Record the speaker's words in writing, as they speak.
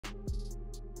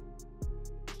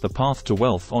The path to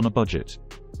wealth on a budget.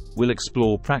 We'll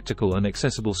explore practical and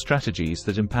accessible strategies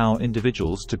that empower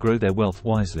individuals to grow their wealth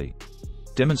wisely,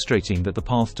 demonstrating that the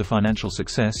path to financial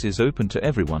success is open to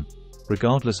everyone,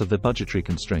 regardless of their budgetary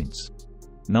constraints.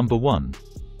 Number 1.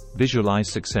 Visualize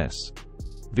success.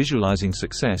 Visualizing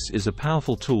success is a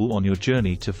powerful tool on your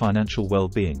journey to financial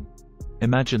well-being.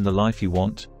 Imagine the life you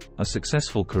want: a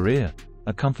successful career,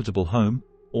 a comfortable home,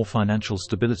 or financial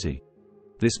stability.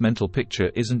 This mental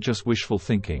picture isn't just wishful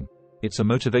thinking, it's a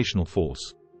motivational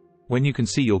force. When you can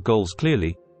see your goals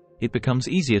clearly, it becomes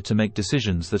easier to make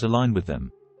decisions that align with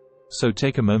them. So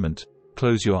take a moment,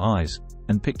 close your eyes,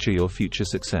 and picture your future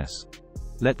success.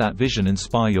 Let that vision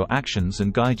inspire your actions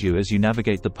and guide you as you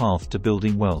navigate the path to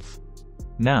building wealth.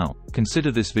 Now,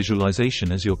 consider this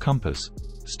visualization as your compass,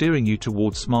 steering you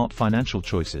towards smart financial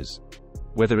choices.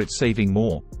 Whether it's saving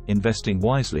more, investing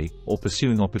wisely, or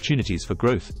pursuing opportunities for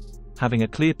growth, having a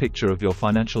clear picture of your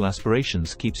financial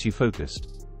aspirations keeps you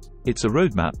focused. It's a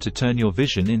roadmap to turn your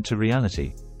vision into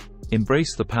reality.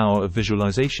 Embrace the power of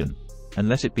visualization, and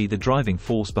let it be the driving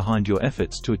force behind your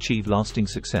efforts to achieve lasting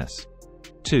success.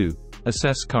 2.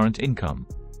 Assess current income.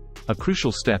 A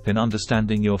crucial step in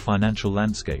understanding your financial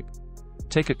landscape.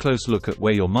 Take a close look at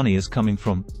where your money is coming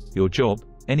from: your job,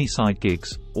 any side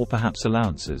gigs, or perhaps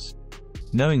allowances.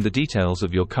 Knowing the details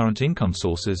of your current income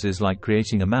sources is like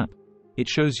creating a map. It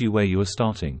shows you where you are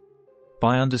starting.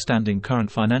 By understanding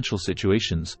current financial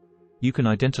situations, you can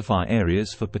identify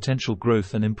areas for potential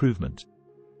growth and improvement.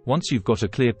 Once you've got a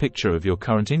clear picture of your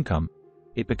current income,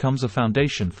 it becomes a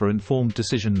foundation for informed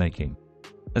decision-making.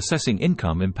 Assessing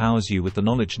income empowers you with the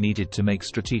knowledge needed to make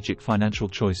strategic financial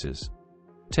choices.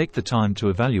 Take the time to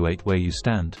evaluate where you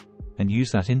stand, and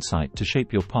use that insight to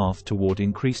shape your path toward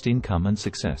increased income and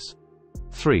success.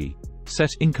 3.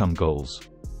 Set income goals.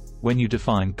 When you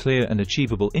define clear and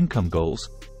achievable income goals,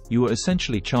 you are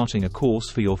essentially charting a course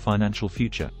for your financial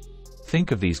future.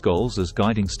 Think of these goals as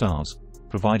guiding stars,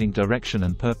 providing direction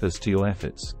and purpose to your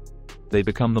efforts. They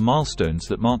become the milestones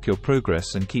that mark your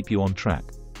progress and keep you on track.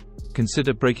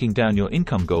 Consider breaking down your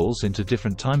income goals into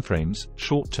different timeframes: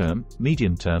 short-term,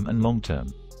 medium-term, and long-term.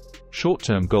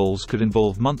 Short-term goals could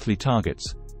involve monthly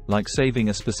targets, like saving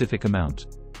a specific amount.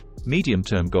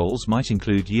 Medium-term goals might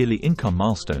include yearly income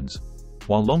milestones,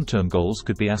 while long-term goals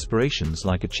could be aspirations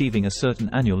like achieving a certain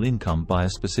annual income by a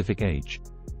specific age.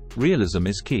 Realism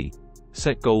is key.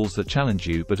 Set goals that challenge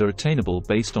you but are attainable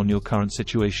based on your current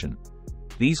situation.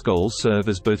 These goals serve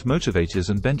as both motivators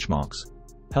and benchmarks,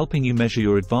 helping you measure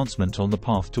your advancement on the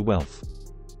path to wealth.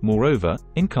 Moreover,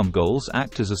 income goals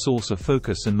act as a source of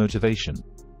focus and motivation.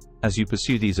 As you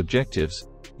pursue these objectives,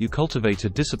 you cultivate a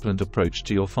disciplined approach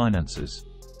to your finances.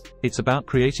 It's about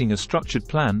creating a structured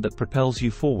plan that propels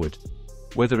you forward.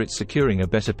 Whether it's securing a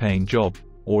better-paying job,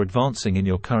 or advancing in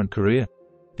your current career,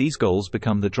 these goals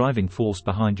become the driving force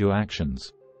behind your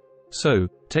actions. So,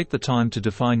 take the time to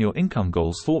define your income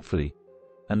goals thoughtfully,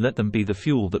 and let them be the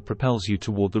fuel that propels you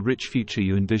toward the rich future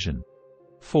you envision.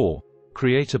 4.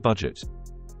 Create a budget.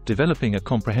 Developing a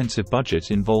comprehensive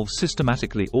budget involves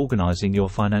systematically organizing your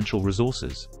financial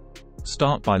resources.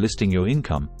 Start by listing your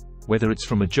income, whether it's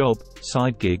from a job,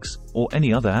 side gigs, or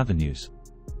any other avenues.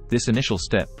 This initial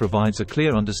step provides a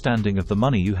clear understanding of the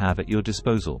money you have at your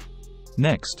disposal.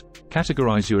 Next,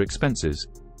 categorize your expenses,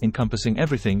 encompassing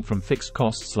everything from fixed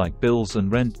costs like bills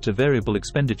and rent to variable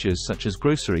expenditures such as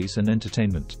groceries and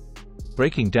entertainment.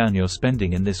 Breaking down your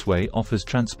spending in this way offers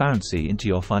transparency into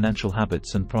your financial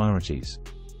habits and priorities.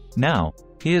 Now,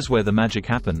 here's where the magic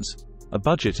happens. A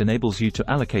budget enables you to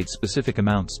allocate specific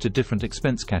amounts to different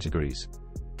expense categories,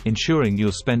 ensuring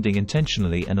you're spending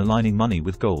intentionally and aligning money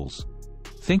with goals.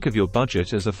 Think of your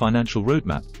budget as a financial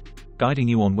roadmap, guiding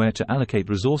you on where to allocate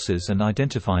resources and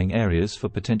identifying areas for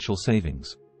potential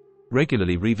savings.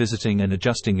 Regularly revisiting and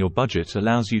adjusting your budget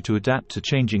allows you to adapt to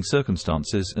changing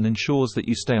circumstances and ensures that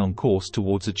you stay on course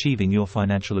towards achieving your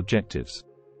financial objectives.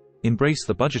 Embrace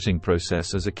the budgeting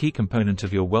process as a key component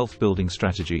of your wealth-building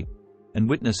strategy, and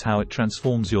witness how it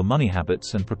transforms your money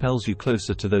habits and propels you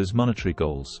closer to those monetary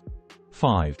goals.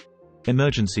 5.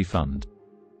 Emergency fund.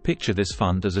 Picture this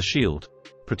fund as a shield,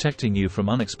 protecting you from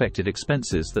unexpected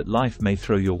expenses that life may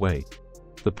throw your way.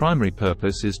 The primary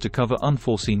purpose is to cover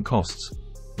unforeseen costs,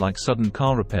 like sudden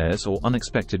car repairs or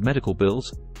unexpected medical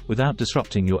bills, without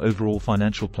disrupting your overall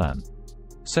financial plan.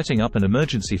 Setting up an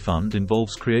emergency fund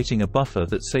involves creating a buffer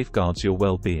that safeguards your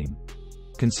well-being.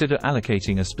 Consider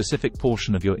allocating a specific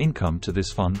portion of your income to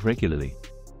this fund regularly.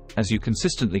 As you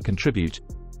consistently contribute,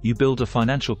 you build a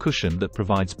financial cushion that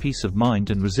provides peace of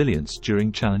mind and resilience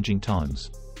during challenging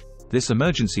times. This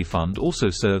emergency fund also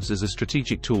serves as a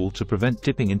strategic tool to prevent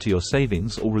dipping into your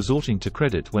savings or resorting to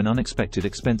credit when unexpected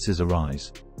expenses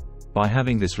arise. By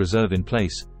having this reserve in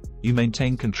place, you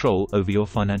maintain control over your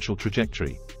financial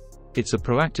trajectory. It's a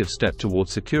proactive step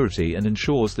towards security and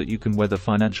ensures that you can weather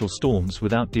financial storms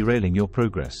without derailing your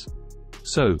progress.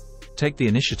 So, take the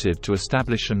initiative to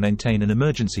establish and maintain an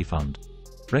emergency fund,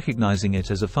 recognizing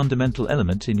it as a fundamental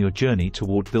element in your journey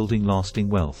toward building lasting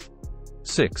wealth.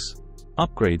 6.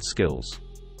 Upgrade skills.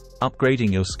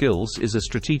 Upgrading your skills is a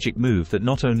strategic move that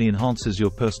not only enhances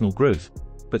your personal growth,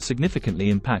 but significantly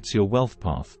impacts your wealth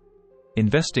path.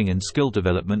 Investing in skill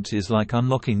development is like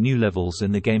unlocking new levels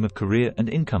in the game of career and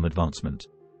income advancement.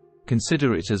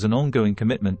 Consider it as an ongoing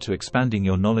commitment to expanding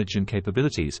your knowledge and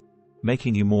capabilities,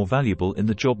 making you more valuable in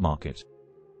the job market.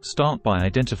 Start by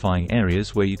identifying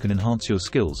areas where you can enhance your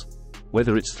skills,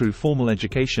 whether it's through formal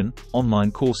education,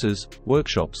 online courses,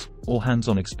 workshops, or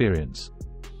hands-on experience.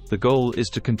 The goal is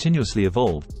to continuously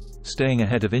evolve, staying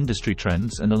ahead of industry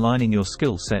trends and aligning your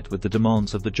skill set with the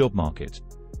demands of the job market.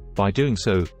 By doing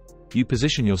so, you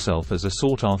position yourself as a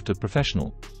sought-after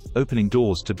professional, opening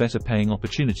doors to better-paying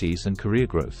opportunities and career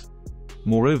growth.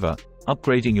 Moreover,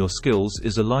 upgrading your skills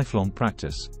is a lifelong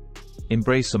practice.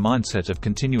 Embrace a mindset of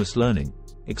continuous learning,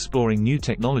 exploring new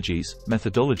technologies,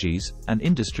 methodologies, and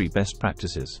industry best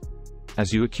practices.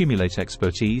 As you accumulate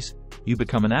expertise, you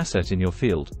become an asset in your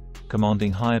field,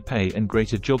 commanding higher pay and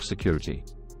greater job security.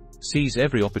 Seize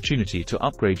every opportunity to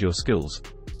upgrade your skills,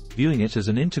 viewing it as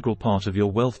an integral part of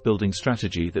your wealth-building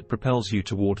strategy that propels you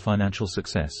toward financial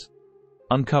success.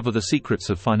 Uncover the secrets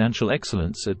of financial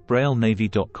excellence at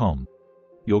braillenavy.com.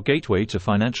 Your gateway to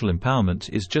financial empowerment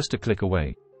is just a click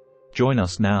away. Join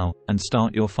us now, and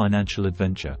start your financial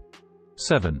adventure.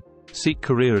 7. Seek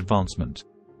career advancement.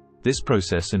 This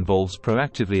process involves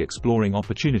proactively exploring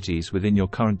opportunities within your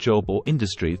current job or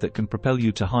industry that can propel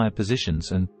you to higher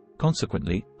positions and,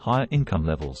 consequently, higher income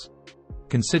levels.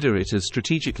 Consider it as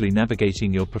strategically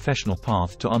navigating your professional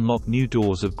path to unlock new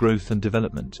doors of growth and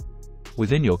development.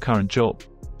 Within your current job,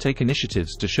 take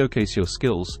initiatives to showcase your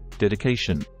skills,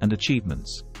 dedication, and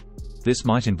achievements. This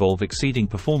might involve exceeding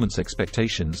performance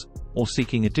expectations, or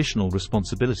seeking additional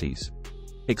responsibilities.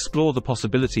 Explore the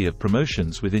possibility of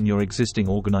promotions within your existing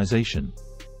organization.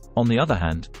 On the other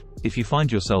hand, if you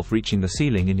find yourself reaching the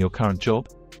ceiling in your current job,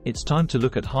 it's time to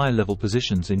look at higher-level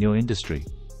positions in your industry.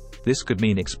 This could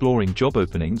mean exploring job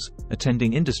openings,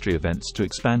 attending industry events to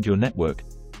expand your network,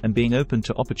 and being open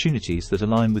to opportunities that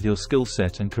align with your skill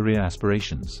set and career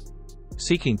aspirations.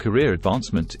 Seeking career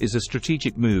advancement is a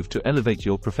strategic move to elevate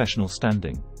your professional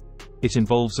standing. It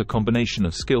involves a combination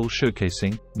of skill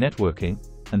showcasing, networking,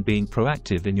 and being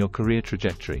proactive in your career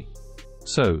trajectory.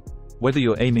 So, whether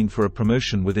you're aiming for a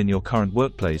promotion within your current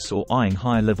workplace or eyeing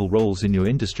higher-level roles in your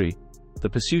industry, the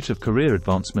pursuit of career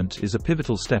advancement is a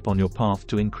pivotal step on your path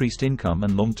to increased income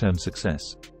and long-term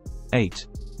success. 8.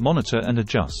 Monitor and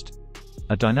adjust.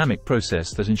 A dynamic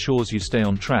process that ensures you stay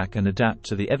on track and adapt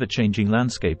to the ever-changing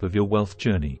landscape of your wealth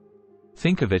journey.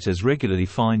 Think of it as regularly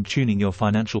fine-tuning your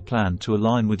financial plan to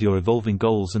align with your evolving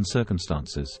goals and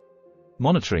circumstances.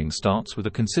 Monitoring starts with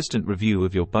a consistent review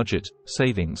of your budget,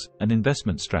 savings, and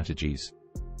investment strategies.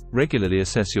 Regularly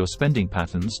assess your spending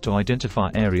patterns to identify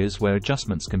areas where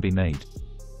adjustments can be made.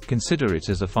 Consider it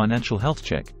as a financial health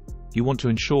check. You want to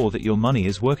ensure that your money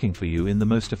is working for you in the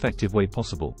most effective way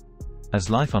possible. As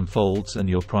life unfolds and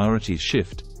your priorities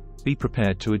shift, be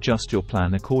prepared to adjust your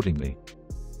plan accordingly.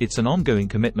 It's an ongoing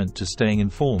commitment to staying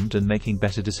informed and making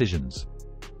better decisions.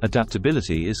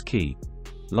 Adaptability is key.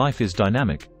 Life is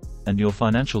dynamic, and your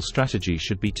financial strategy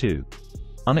should be too.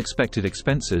 Unexpected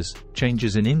expenses,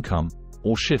 changes in income,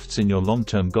 or shifts in your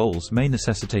long-term goals may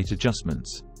necessitate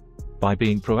adjustments. By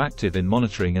being proactive in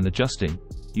monitoring and adjusting,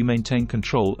 you maintain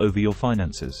control over your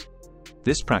finances.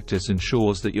 This practice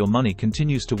ensures that your money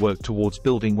continues to work towards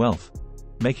building wealth,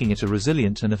 making it a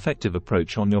resilient and effective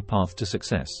approach on your path to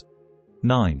success.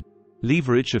 9.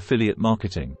 Leverage affiliate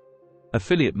marketing.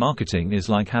 Affiliate marketing is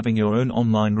like having your own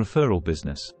online referral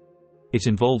business. It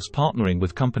involves partnering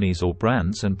with companies or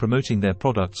brands and promoting their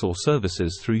products or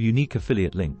services through unique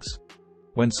affiliate links.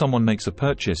 When someone makes a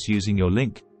purchase using your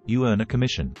link, you earn a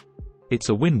commission. It's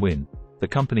a win-win. The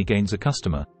company gains a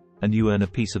customer, and you earn a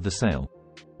piece of the sale.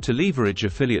 To leverage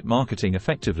affiliate marketing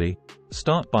effectively,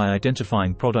 start by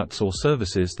identifying products or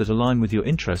services that align with your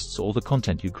interests or the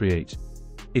content you create.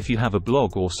 If you have a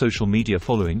blog or social media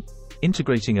following,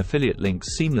 integrating affiliate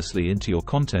links seamlessly into your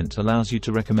content allows you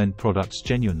to recommend products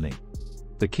genuinely.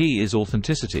 The key is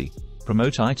authenticity.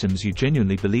 Promote items you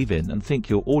genuinely believe in and think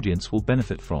your audience will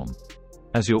benefit from.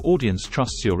 As your audience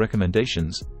trusts your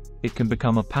recommendations, it can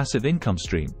become a passive income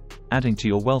stream, adding to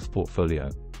your wealth portfolio.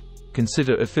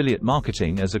 Consider affiliate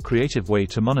marketing as a creative way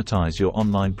to monetize your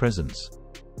online presence.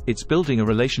 It's building a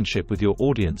relationship with your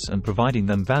audience and providing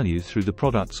them value through the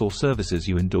products or services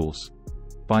you endorse.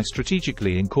 By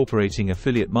strategically incorporating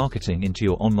affiliate marketing into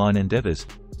your online endeavors,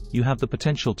 you have the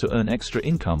potential to earn extra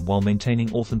income while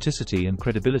maintaining authenticity and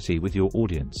credibility with your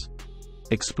audience.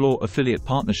 Explore affiliate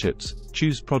partnerships,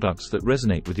 choose products that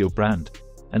resonate with your brand,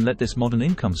 and let this modern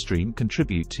income stream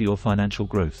contribute to your financial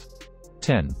growth.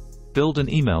 10. Build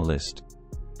an email list.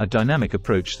 A dynamic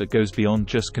approach that goes beyond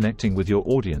just connecting with your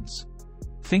audience.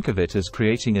 Think of it as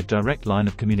creating a direct line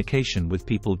of communication with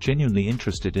people genuinely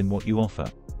interested in what you offer.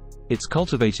 It's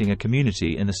cultivating a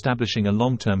community and establishing a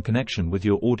long-term connection with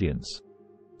your audience.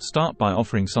 Start by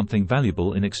offering something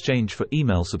valuable in exchange for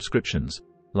email subscriptions,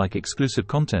 like exclusive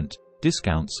content,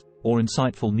 discounts, or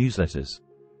insightful newsletters.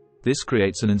 This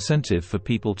creates an incentive for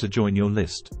people to join your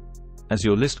list. As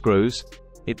your list grows,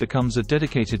 it becomes a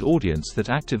dedicated audience that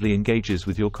actively engages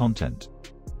with your content.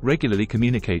 Regularly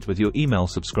communicate with your email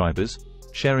subscribers,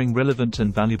 sharing relevant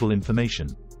and valuable information.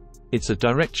 It's a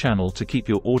direct channel to keep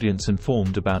your audience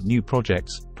informed about new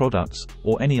projects, products,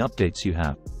 or any updates you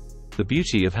have. The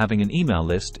beauty of having an email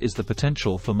list is the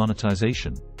potential for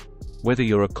monetization. Whether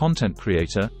you're a content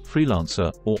creator,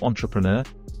 freelancer, or entrepreneur,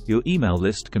 your email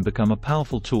list can become a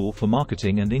powerful tool for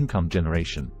marketing and income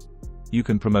generation. You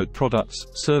can promote products,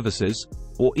 services,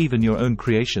 or even your own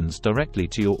creations directly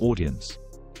to your audience.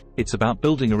 It's about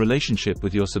building a relationship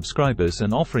with your subscribers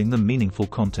and offering them meaningful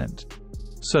content.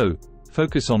 So,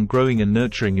 focus on growing and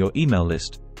nurturing your email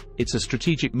list. It's a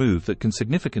strategic move that can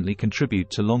significantly contribute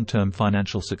to long-term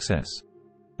financial success.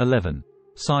 11.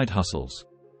 Side hustles.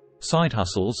 Side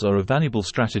hustles are a valuable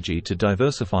strategy to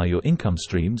diversify your income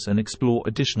streams and explore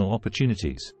additional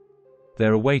opportunities.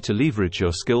 They're a way to leverage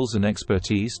your skills and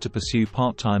expertise to pursue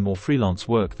part-time or freelance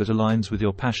work that aligns with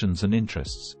your passions and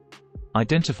interests.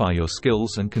 Identify your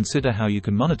skills and consider how you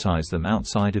can monetize them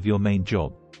outside of your main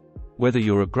job. Whether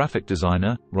you're a graphic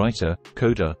designer, writer,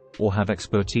 coder, or have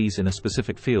expertise in a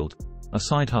specific field, a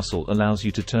side hustle allows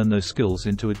you to turn those skills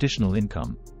into additional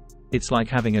income. It's like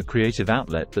having a creative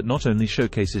outlet that not only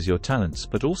showcases your talents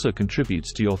but also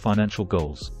contributes to your financial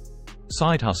goals.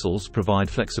 Side hustles provide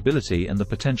flexibility and the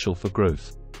potential for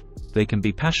growth. They can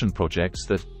be passion projects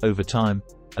that, over time,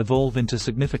 evolve into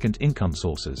significant income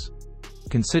sources.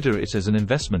 Consider it as an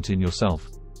investment in yourself,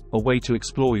 a way to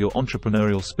explore your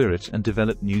entrepreneurial spirit and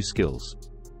develop new skills.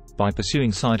 By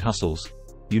pursuing side hustles,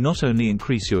 you not only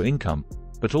increase your income,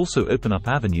 but also open up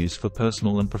avenues for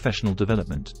personal and professional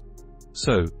development.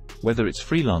 So, whether it's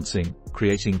freelancing,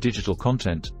 creating digital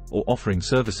content, or offering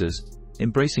services,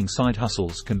 embracing side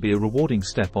hustles can be a rewarding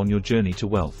step on your journey to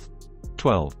wealth.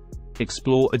 12.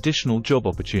 Explore additional job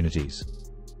opportunities.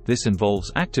 This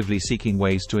involves actively seeking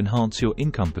ways to enhance your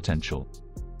income potential.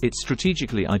 It's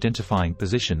strategically identifying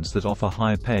positions that offer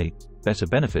higher pay, better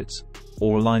benefits,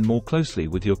 or align more closely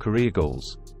with your career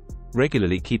goals.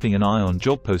 Regularly keeping an eye on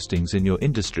job postings in your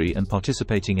industry and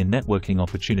participating in networking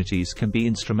opportunities can be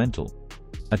instrumental.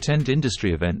 Attend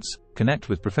industry events, connect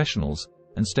with professionals,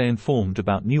 and stay informed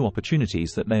about new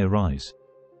opportunities that may arise.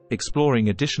 Exploring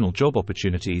additional job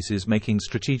opportunities is making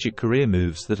strategic career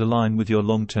moves that align with your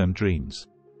long-term dreams.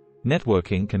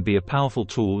 Networking can be a powerful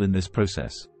tool in this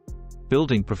process.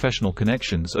 Building professional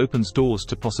connections opens doors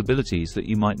to possibilities that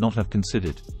you might not have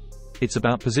considered. It's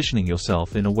about positioning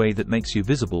yourself in a way that makes you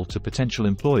visible to potential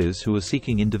employers who are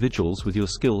seeking individuals with your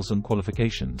skills and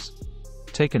qualifications.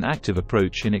 Take an active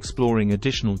approach in exploring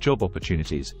additional job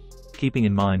opportunities, keeping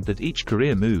in mind that each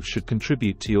career move should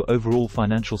contribute to your overall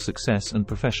financial success and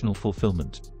professional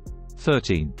fulfillment.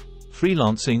 13.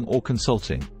 Freelancing or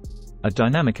consulting. A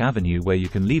dynamic avenue where you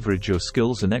can leverage your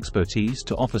skills and expertise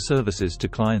to offer services to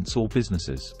clients or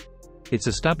businesses. It's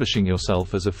establishing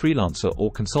yourself as a freelancer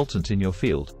or consultant in your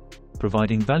field,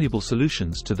 providing valuable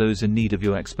solutions to those in need of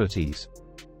your expertise.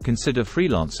 Consider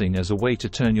freelancing as a way to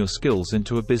turn your skills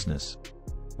into a business.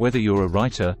 Whether you're a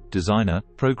writer, designer,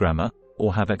 programmer,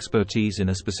 or have expertise in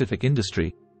a specific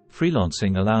industry,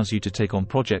 freelancing allows you to take on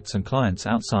projects and clients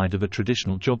outside of a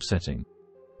traditional job setting.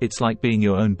 It's like being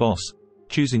your own boss,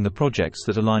 choosing the projects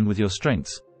that align with your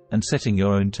strengths, and setting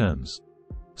your own terms.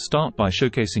 Start by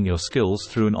showcasing your skills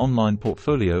through an online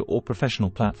portfolio or professional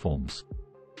platforms.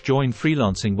 Join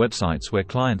freelancing websites where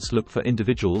clients look for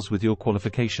individuals with your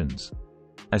qualifications.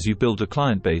 As you build a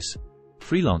client base,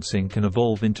 freelancing can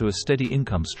evolve into a steady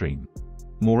income stream.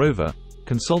 Moreover,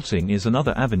 consulting is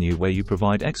another avenue where you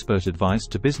provide expert advice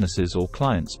to businesses or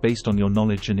clients based on your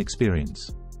knowledge and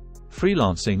experience.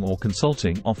 Freelancing or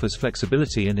consulting offers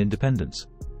flexibility and independence,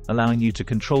 allowing you to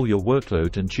control your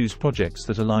workload and choose projects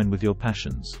that align with your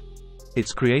passions.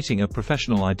 It's creating a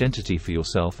professional identity for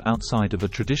yourself outside of a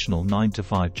traditional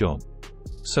 9-to-5 job.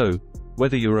 So,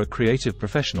 Whether you're a creative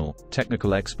professional,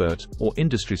 technical expert, or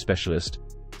industry specialist,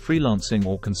 freelancing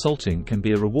or consulting can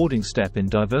be a rewarding step in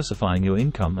diversifying your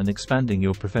income and expanding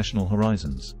your professional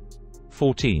horizons.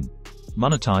 14.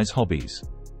 Monetize hobbies.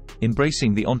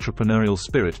 Embracing the entrepreneurial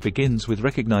spirit begins with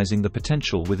recognizing the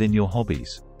potential within your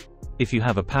hobbies. If you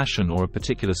have a passion or a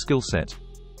particular skill set,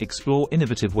 explore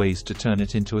innovative ways to turn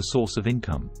it into a source of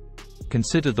income.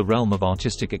 Consider the realm of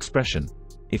artistic expression.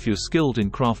 If you're skilled in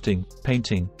crafting,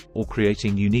 painting, or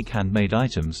creating unique handmade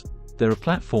items, there are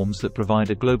platforms that provide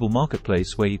a global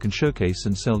marketplace where you can showcase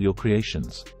and sell your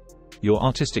creations. Your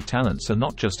artistic talents are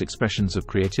not just expressions of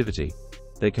creativity.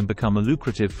 They can become a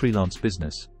lucrative freelance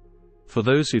business. For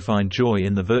those who find joy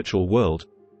in the virtual world,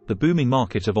 the booming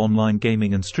market of online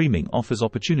gaming and streaming offers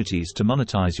opportunities to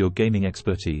monetize your gaming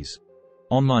expertise.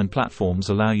 Online platforms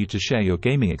allow you to share your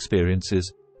gaming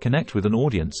experiences, connect with an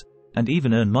audience, and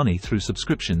even earn money through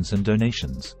subscriptions and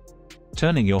donations.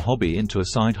 Turning your hobby into a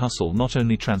side hustle not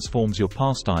only transforms your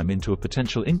pastime into a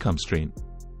potential income stream,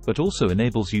 but also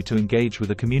enables you to engage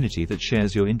with a community that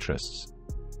shares your interests.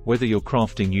 Whether you're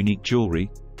crafting unique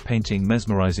jewelry, painting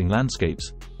mesmerizing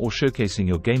landscapes, or showcasing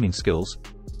your gaming skills,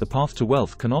 the path to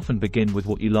wealth can often begin with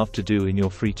what you love to do in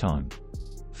your free time.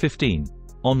 15.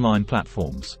 Online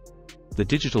platforms. The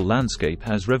digital landscape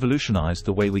has revolutionized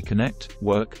the way we connect,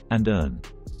 work, and earn.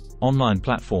 Online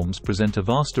platforms present a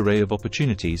vast array of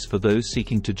opportunities for those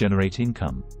seeking to generate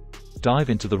income.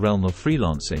 Dive into the realm of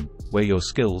freelancing, where your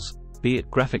skills, be it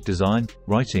graphic design,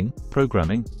 writing,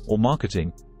 programming, or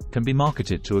marketing, can be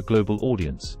marketed to a global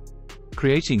audience.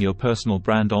 Creating your personal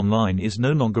brand online is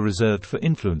no longer reserved for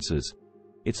influencers.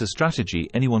 It's a strategy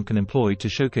anyone can employ to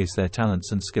showcase their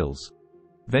talents and skills.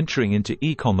 Venturing into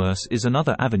e-commerce is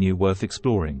another avenue worth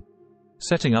exploring.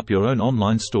 Setting up your own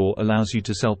online store allows you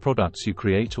to sell products you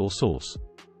create or source.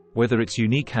 Whether it's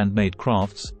unique handmade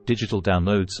crafts, digital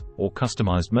downloads, or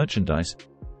customized merchandise,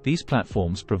 these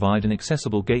platforms provide an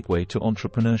accessible gateway to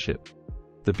entrepreneurship.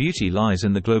 The beauty lies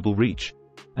in the global reach,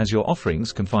 as your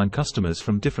offerings can find customers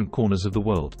from different corners of the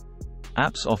world.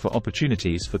 Apps offer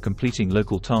opportunities for completing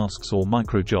local tasks or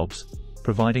micro-jobs,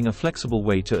 providing a flexible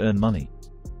way to earn money.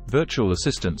 Virtual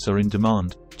assistants are in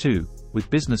demand, too, with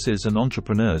businesses and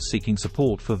entrepreneurs seeking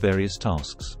support for various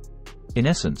tasks. In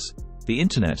essence, the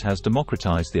internet has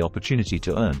democratized the opportunity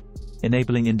to earn,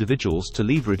 enabling individuals to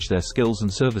leverage their skills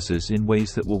and services in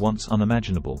ways that were once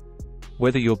unimaginable.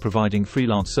 Whether you're providing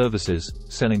freelance services,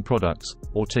 selling products,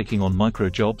 or taking on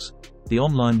micro-jobs, the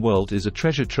online world is a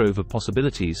treasure trove of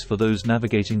possibilities for those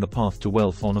navigating the path to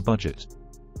wealth on a budget.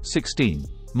 16.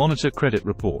 Monitor credit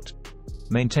report.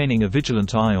 Maintaining a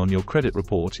vigilant eye on your credit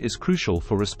report is crucial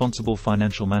for responsible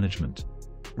financial management.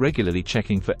 Regularly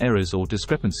checking for errors or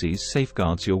discrepancies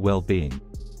safeguards your well-being.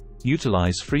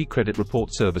 Utilize free credit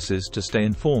report services to stay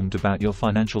informed about your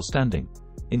financial standing,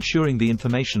 ensuring the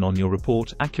information on your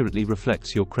report accurately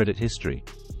reflects your credit history.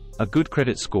 A good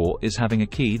credit score is having a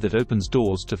key that opens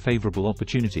doors to favorable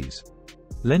opportunities.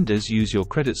 Lenders use your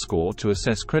credit score to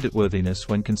assess creditworthiness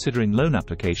when considering loan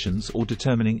applications or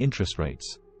determining interest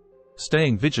rates.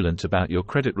 Staying vigilant about your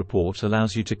credit report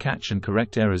allows you to catch and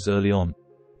correct errors early on,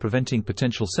 preventing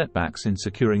potential setbacks in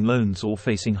securing loans or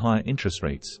facing higher interest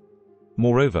rates.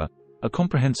 Moreover, a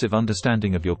comprehensive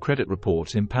understanding of your credit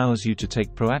report empowers you to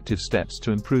take proactive steps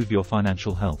to improve your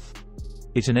financial health.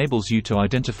 It enables you to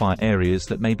identify areas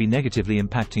that may be negatively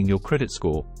impacting your credit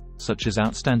score, such as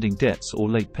outstanding debts or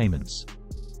late payments,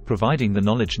 providing the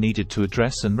knowledge needed to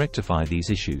address and rectify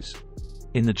these issues.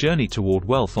 In the journey toward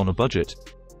wealth on a budget,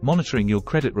 monitoring your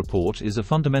credit report is a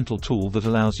fundamental tool that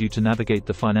allows you to navigate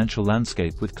the financial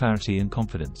landscape with clarity and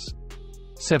confidence.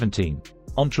 17.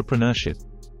 Entrepreneurship.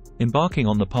 Embarking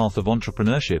on the path of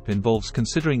entrepreneurship involves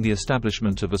considering the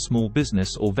establishment of a small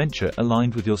business or venture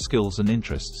aligned with your skills and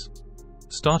interests.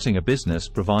 Starting a business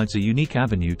provides a unique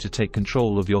avenue to take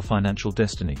control of your financial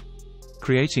destiny.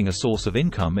 Creating a source of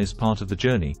income is part of the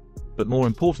journey, but more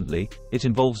importantly, it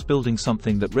involves building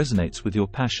something that resonates with your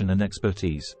passion and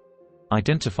expertise.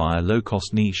 Identify a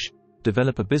low-cost niche,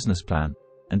 develop a business plan,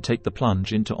 and take the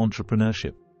plunge into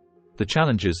entrepreneurship. The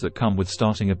challenges that come with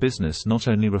starting a business not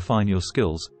only refine your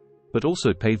skills, but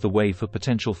also pave the way for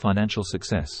potential financial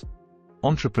success.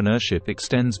 Entrepreneurship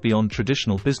extends beyond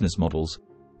traditional business models,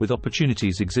 with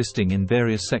opportunities existing in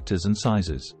various sectors and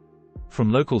sizes.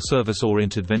 From local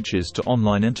service-oriented ventures to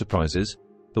online enterprises,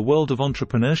 the world of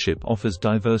entrepreneurship offers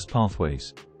diverse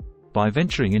pathways. By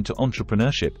venturing into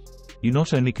entrepreneurship, you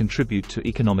not only contribute to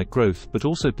economic growth but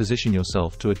also position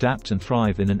yourself to adapt and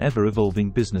thrive in an ever-evolving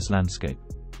business landscape.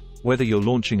 Whether you're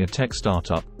launching a tech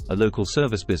startup, a local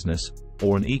service business,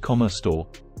 or an e-commerce store,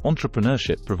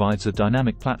 entrepreneurship provides a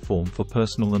dynamic platform for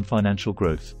personal and financial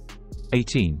growth.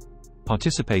 18.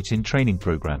 Participate in training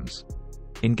programs.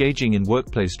 Engaging in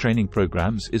workplace training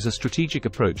programs is a strategic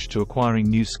approach to acquiring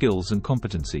new skills and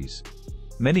competencies.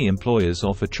 Many employers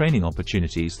offer training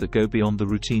opportunities that go beyond the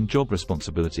routine job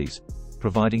responsibilities,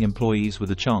 providing employees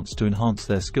with a chance to enhance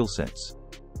their skill sets.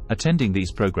 Attending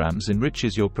these programs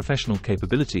enriches your professional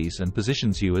capabilities and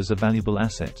positions you as a valuable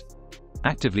asset.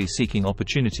 Actively seeking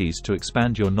opportunities to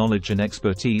expand your knowledge and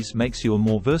expertise makes you a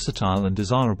more versatile and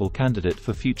desirable candidate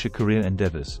for future career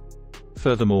endeavors.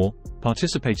 Furthermore,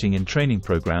 participating in training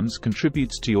programs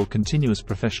contributes to your continuous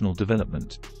professional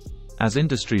development. As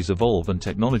industries evolve and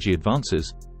technology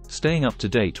advances, staying up to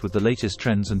date with the latest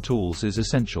trends and tools is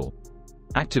essential.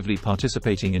 Actively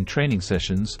participating in training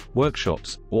sessions,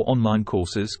 workshops, or online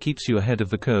courses keeps you ahead of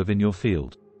the curve in your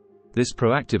field. This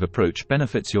proactive approach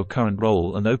benefits your current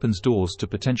role and opens doors to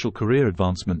potential career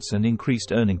advancements and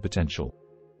increased earning potential.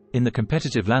 In the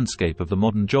competitive landscape of the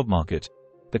modern job market,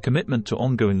 the commitment to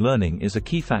ongoing learning is a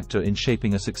key factor in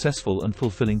shaping a successful and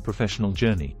fulfilling professional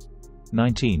journey.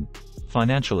 19.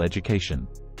 Financial education.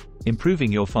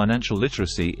 Improving your financial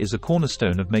literacy is a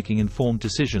cornerstone of making informed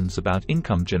decisions about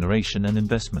income generation and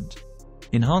investment.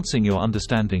 Enhancing your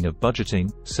understanding of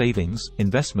budgeting, savings,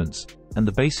 investments, and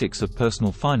the basics of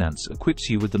personal finance equips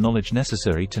you with the knowledge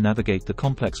necessary to navigate the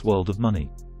complex world of money.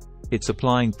 It's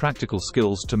applying practical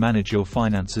skills to manage your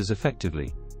finances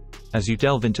effectively. As you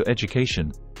delve into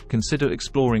education, consider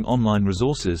exploring online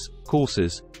resources,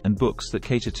 courses, and books that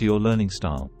cater to your learning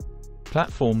style.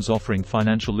 Platforms offering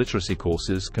financial literacy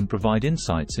courses can provide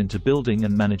insights into building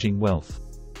and managing wealth.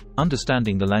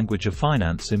 Understanding the language of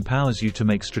finance empowers you to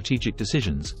make strategic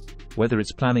decisions, whether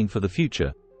it's planning for the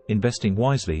future, investing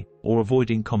wisely, or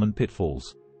avoiding common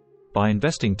pitfalls. By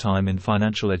investing time in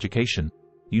financial education,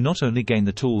 you not only gain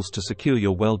the tools to secure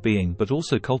your well-being but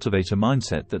also cultivate a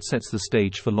mindset that sets the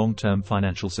stage for long-term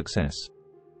financial success.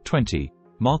 20.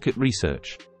 Market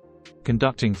research.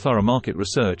 Conducting thorough market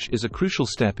research is a crucial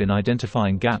step in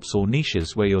identifying gaps or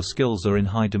niches where your skills are in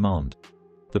high demand.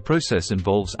 The process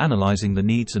involves analyzing the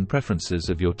needs and preferences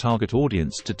of your target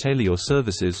audience to tailor your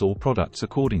services or products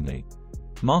accordingly.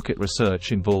 Market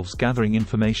research involves gathering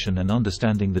information and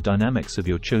understanding the dynamics of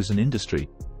your chosen industry,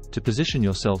 to position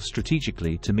yourself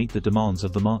strategically to meet the demands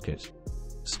of the market.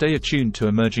 Stay attuned to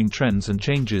emerging trends and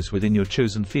changes within your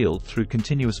chosen field through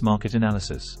continuous market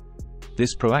analysis.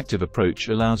 This proactive approach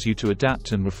allows you to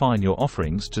adapt and refine your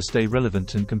offerings to stay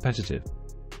relevant and competitive.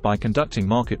 By conducting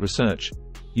market research,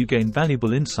 you gain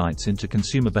valuable insights into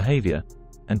consumer behavior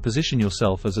and position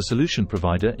yourself as a solution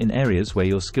provider in areas where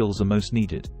your skills are most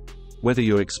needed. Whether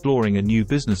you're exploring a new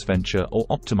business venture or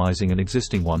optimizing an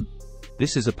existing one,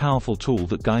 this is a powerful tool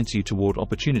that guides you toward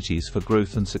opportunities for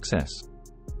growth and success.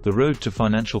 The road to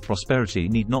financial prosperity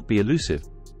need not be elusive,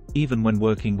 even when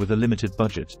working with a limited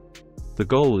budget. The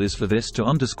goal is for this to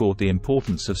underscore the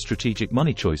importance of strategic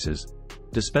money choices,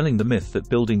 dispelling the myth that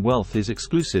building wealth is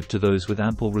exclusive to those with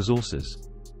ample resources.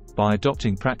 By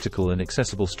adopting practical and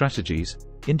accessible strategies,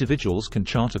 individuals can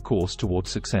chart a course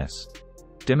towards success,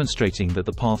 demonstrating that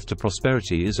the path to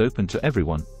prosperity is open to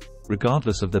everyone,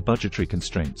 regardless of their budgetary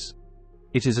constraints.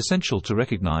 It is essential to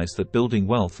recognize that building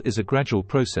wealth is a gradual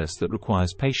process that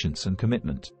requires patience and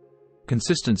commitment.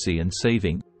 Consistency in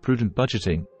saving, prudent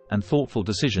budgeting, and thoughtful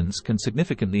decisions can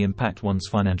significantly impact one's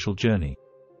financial journey.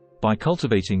 By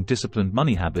cultivating disciplined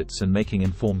money habits and making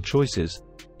informed choices,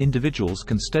 individuals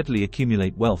can steadily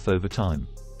accumulate wealth over time,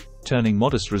 turning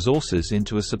modest resources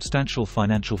into a substantial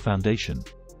financial foundation.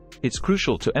 It's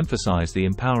crucial to emphasize the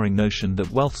empowering notion that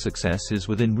wealth success is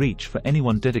within reach for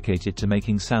anyone dedicated to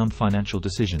making sound financial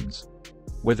decisions.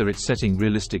 Whether it's setting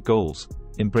realistic goals,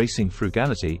 embracing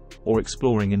frugality, or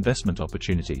exploring investment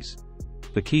opportunities,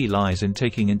 the key lies in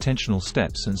taking intentional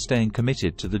steps and staying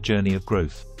committed to the journey of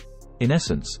growth. In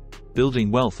essence,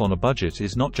 building wealth on a budget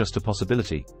is not just a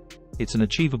possibility, it's an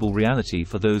achievable reality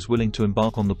for those willing to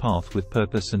embark on the path with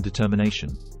purpose and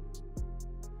determination.